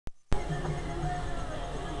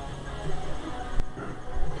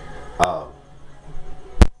Oh,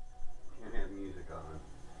 can't have music on.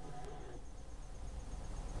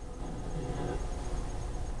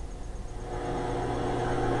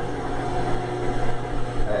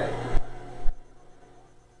 Hey,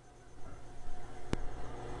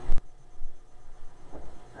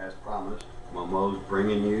 as promised, moemoes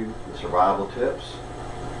bringing you the survival tips.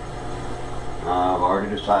 I've already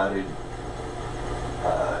decided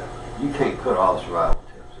you can't put all the survival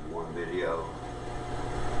tips in one video.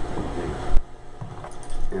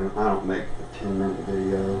 And I don't make the 10-minute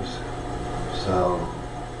videos, so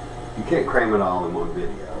you can't cram it all in one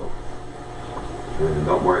video. And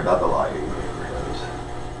don't worry about the lighting, because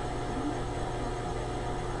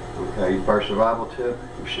okay, first survival tip,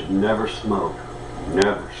 you should never smoke.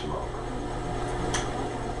 Never smoke.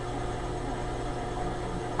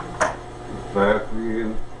 Bad for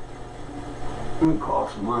you. It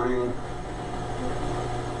costs money.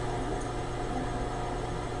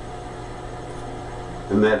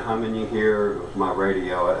 And that humming you hear was my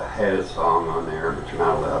radio. It had a song on there, but you're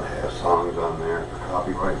not allowed to have songs on there for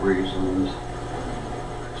copyright reasons.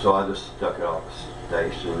 So I just stuck it off the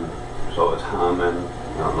station, so it's humming.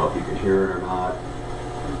 I don't know if you can hear it or not,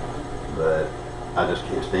 but I just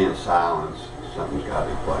can't stand silence. Something's got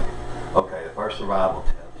to be playing. Okay, the first survival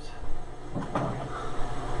tips.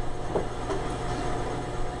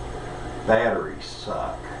 Batteries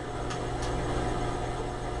suck.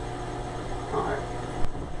 Alright.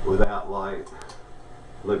 Without light,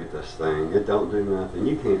 look at this thing. It don't do nothing.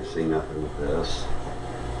 You can't see nothing with this.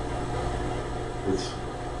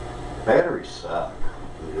 Batteries suck,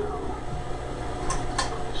 you know.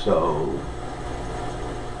 So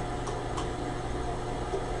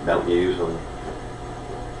don't use them.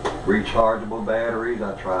 Rechargeable batteries,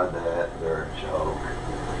 I tried that. They're a joke.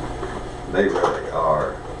 They really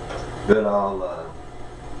are. But I'll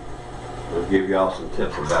give y'all some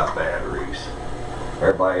tips about batteries.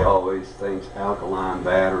 Everybody always thinks alkaline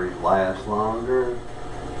batteries last longer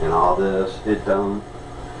and all this. It don't.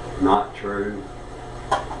 Not true.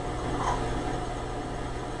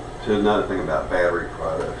 So another thing about battery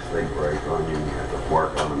products, they break on you and you have to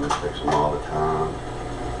work on them and fix them all the time.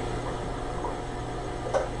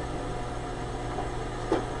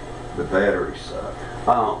 The batteries suck.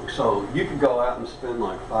 So you could go out and spend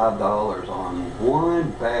like $5 on one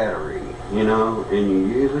battery, you know, and you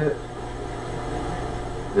use it,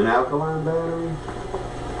 an alkaline battery,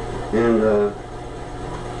 and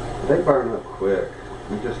they burn up quick.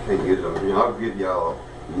 You just can't use them. You know, I'll give y'all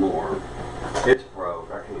more. It's broke.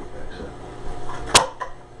 I can't fix it.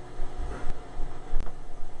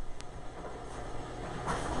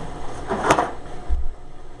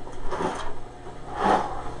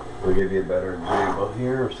 I'll give you a better example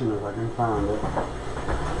here as soon as I can find it.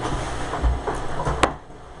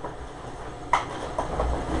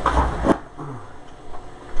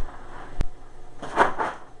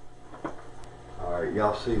 Alright,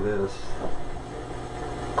 y'all see this?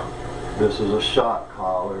 This is a shock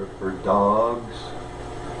collar for dogs.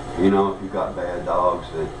 You know, if you've got bad dogs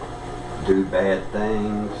that do bad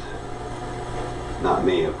things. Not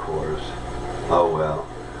me, of course. Oh well.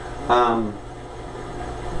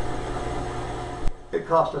 It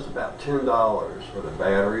cost us about $10 for the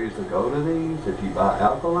batteries that go to these. If you buy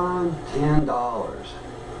alkaline, $10.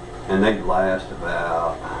 And they'd last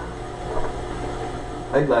about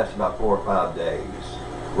 4 or 5 days.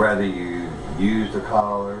 Whether you use the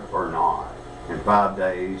collar or not. In 5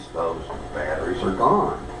 days, those batteries are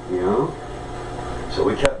gone, you know? So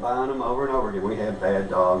we kept buying them over and over again. We had bad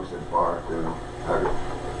dogs that barked and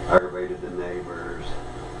aggravated the neighbors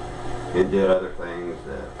and did other things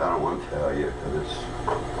that I don't want to tell you because it's,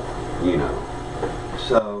 you know.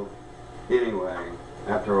 So, anyway,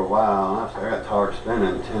 after a while, I got tired of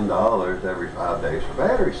spending $10 every 5 days for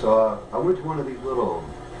batteries. So I went to one of these little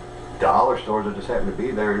dollar stores that just happened to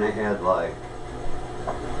be there, and they had like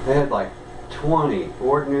 20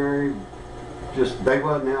 ordinary, they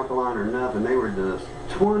wasn't alkaline or nothing. They were just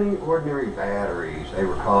 20 ordinary batteries. They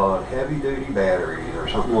were called heavy duty batteries or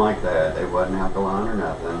something like that. They wasn't alkaline or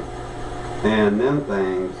nothing. And them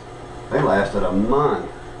things, they lasted a month.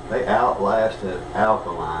 They outlasted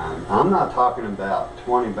alkaline. I'm not talking about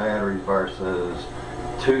 20 batteries versus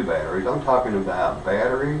 2 batteries. I'm talking about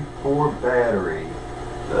battery for battery.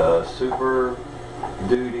 The super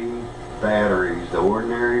duty batteries, the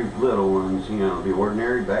ordinary little ones, you know, the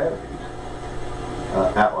ordinary batteries,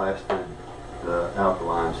 outlasted the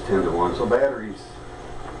alkalines 10 to 1. So batteries,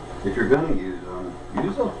 if you're going to use them,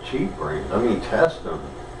 use a cheap brand. I mean, test them.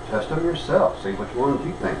 Test them yourself. See which ones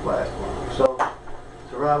you think last long. So,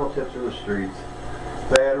 survival tips in the streets.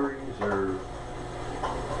 Batteries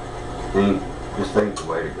ain't just ain't the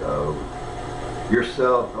way to go.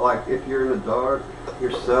 Like if you're in the dark,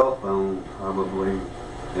 your cell phone probably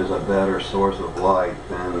is a better source of light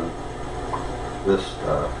than this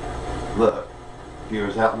stuff. Look, if you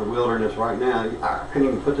was out in the wilderness right now, I couldn't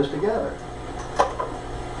even put this together.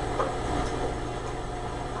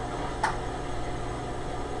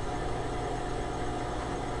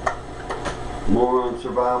 More on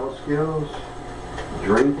survival skills.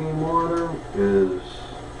 Drinking water is,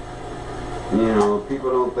 you know, people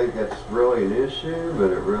don't think that's really an issue,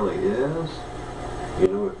 but it really is. You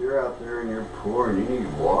know, if you're out there and you're poor and you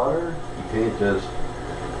need water, you can't just,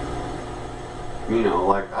 you know,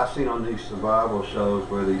 like I've seen on these survival shows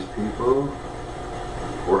where these people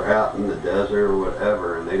were out in the desert or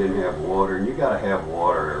whatever and they didn't have water, and you gotta have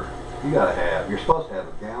water. You're supposed to have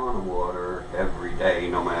a gallon of water every day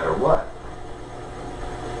no matter what.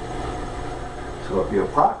 So if the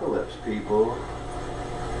apocalypse people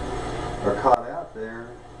are caught out there,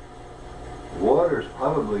 water is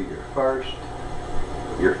probably your first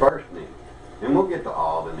need. And we'll get to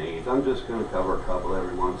all the needs. I'm just going to cover a couple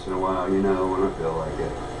every once in a while, you know, when I feel like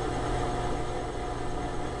it.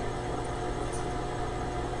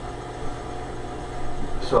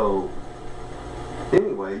 So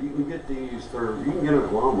anyway, you can get these, you can get them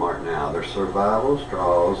at Walmart now. They're survival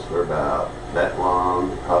straws. They're about that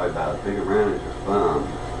long, probably about as big around as your thumb.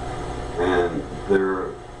 And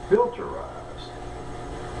they're filterized.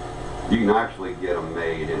 You can actually get them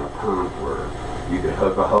made in a pump where you could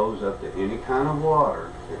hook a hose up to any kind of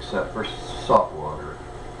water except for salt water.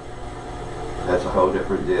 That's a whole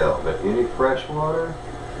different deal. But any fresh water,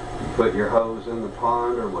 you put your hose in the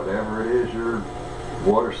pond or whatever it is your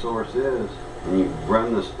water source is, and you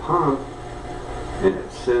run this pump and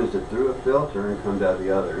it sends it through a filter and comes out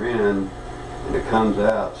the other end, and it comes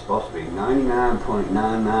out, it's supposed to be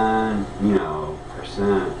 99.99, you know,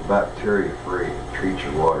 % bacteria free. It treats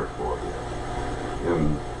your water for you.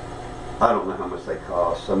 And I don't know how much they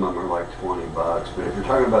cost. Some of them are like $20, but if you're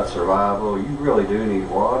talking about survival, you really do need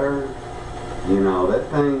water. You know, that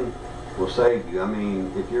thing will save you. I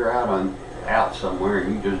mean, if you're out somewhere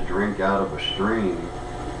and you just drink out of a stream,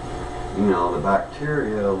 you know, the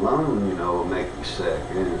bacteria alone, you know, will make you sick.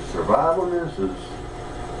 And survivalness is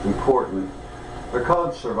important. They're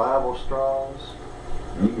called survival straws.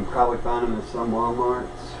 You can probably find them in some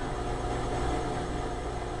Walmarts.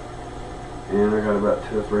 And I got about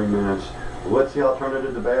 2 or 3 minutes. What's the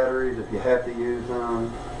alternative to batteries? If you have to use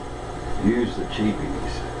them, use the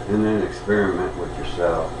cheapies and then experiment with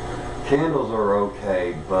yourself. Candles are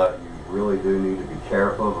okay, but you really do need to be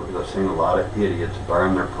careful because I've seen a lot of idiots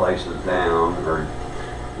burn their places down, or,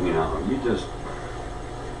 you know, you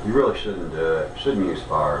really shouldn't do it. Shouldn't use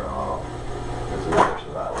fire at all. That's another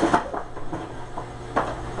survival.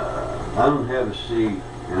 I don't have a sheet,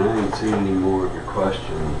 and I ain't seen any more of your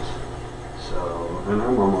questions. So, and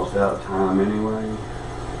I'm almost out of time anyway.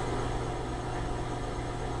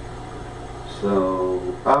 So,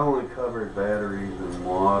 I only covered batteries and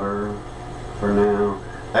water for now.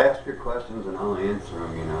 Ask your questions and I'll answer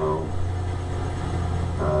them, you know.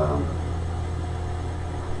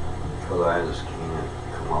 Because I just can't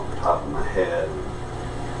come off the top of my head and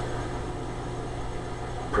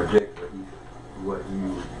predict what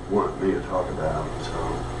you want me to talk about. So,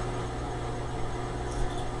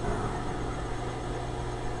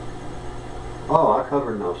 oh, I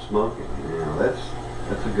covered no smoking. You know,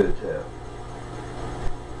 that's a good tip.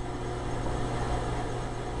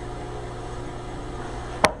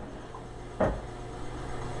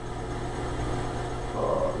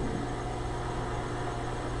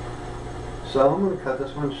 So I'm going to cut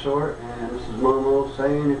this one short, and this is Momo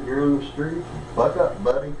saying, if you're in the street, buck up,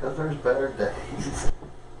 buddy, because there's better days.